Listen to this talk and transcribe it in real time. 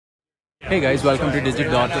Hey guys, welcome to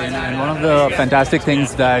Digit.in, and one of the fantastic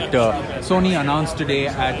things that Sony announced today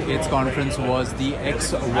at its conference was the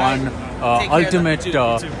X1 ultimate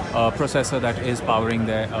processor that is powering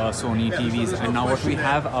their Sony TVs. And now what we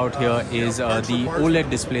have out here is the OLED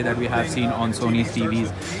display that we have seen on Sony's TVs,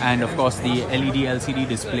 and of course the LED LCD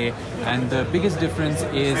display. And the biggest difference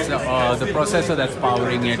is the processor that's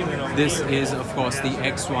powering it. This is of course the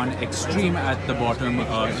X1 Extreme at the bottom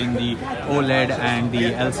in the OLED and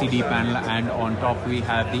the LCD panel, and on top we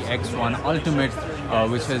have the X1 Ultimate,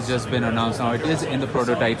 which has just been announced. Now it is in the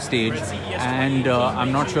prototype stage, and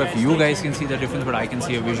I'm not sure if you guys can see the difference, but I can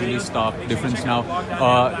see a visually stark difference now.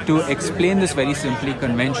 To explain this very simply,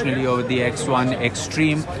 conventionally over the X1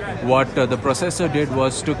 Extreme, what the processor did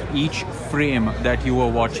was took each frame that you were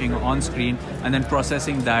watching on screen and then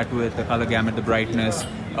processing that with the color gamut, the brightness,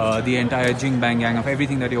 the entire jing bang yang of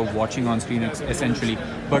everything that you're watching on screen essentially.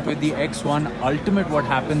 But with the X1 Ultimate, what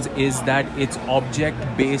happens is that it's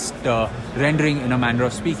object-based rendering in a manner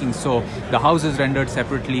of speaking. So the house is rendered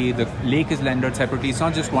separately, the lake is rendered separately. It's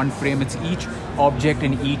not just one frame, it's each object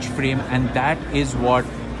in each frame, and that is what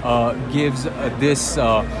gives this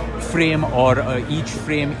frame, or each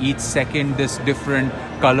frame, each second, this different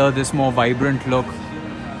color, this more vibrant look.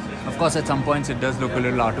 Of course, at some points it does look a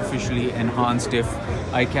little artificially enhanced, if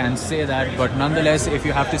I can say that, but nonetheless, if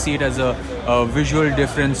you have to see it as a visual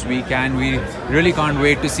difference, we really can't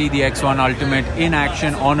wait to see the X1 Ultimate in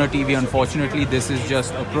action on a TV. Unfortunately, this is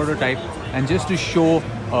just a prototype, and just to show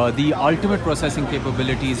the ultimate processing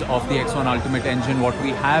capabilities of the X1 Ultimate engine, what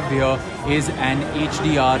we have here is an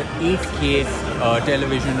HDR 8K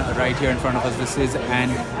television right here in front of us. This is an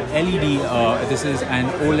LED, this is an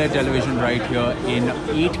OLED television right here in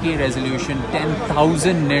 8K resolution,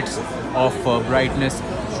 10,000 nits of brightness,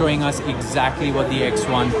 showing us exactly what the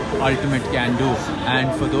X1 Ultimate can do.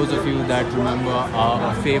 And for those of you that remember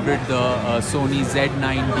our favorite, the Sony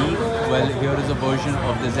Z9D, well, here is a version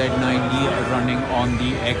of the Z9D running on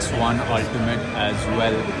the X1 Ultimate as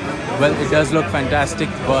well. Well, it does look fantastic,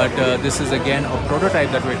 but this is again a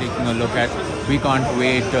prototype that we're taking a look at. We can't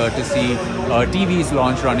wait to see TVs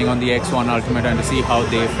launch running on the X1 Ultimate and to see how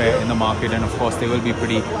they fare in the market. And of course, they will be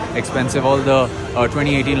pretty expensive. All the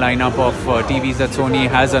 2018 lineup of TVs that Sony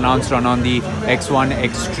has announced run on the X1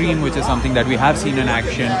 Extreme, which is something that we have seen in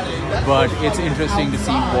action. But it's interesting to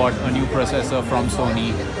see what a new processor from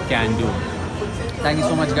Sony can do. Thank you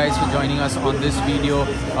so much guys for joining us on this video.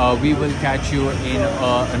 We will catch you in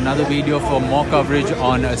another video for more coverage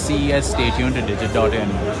on CES. Stay tuned to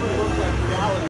Digit.in.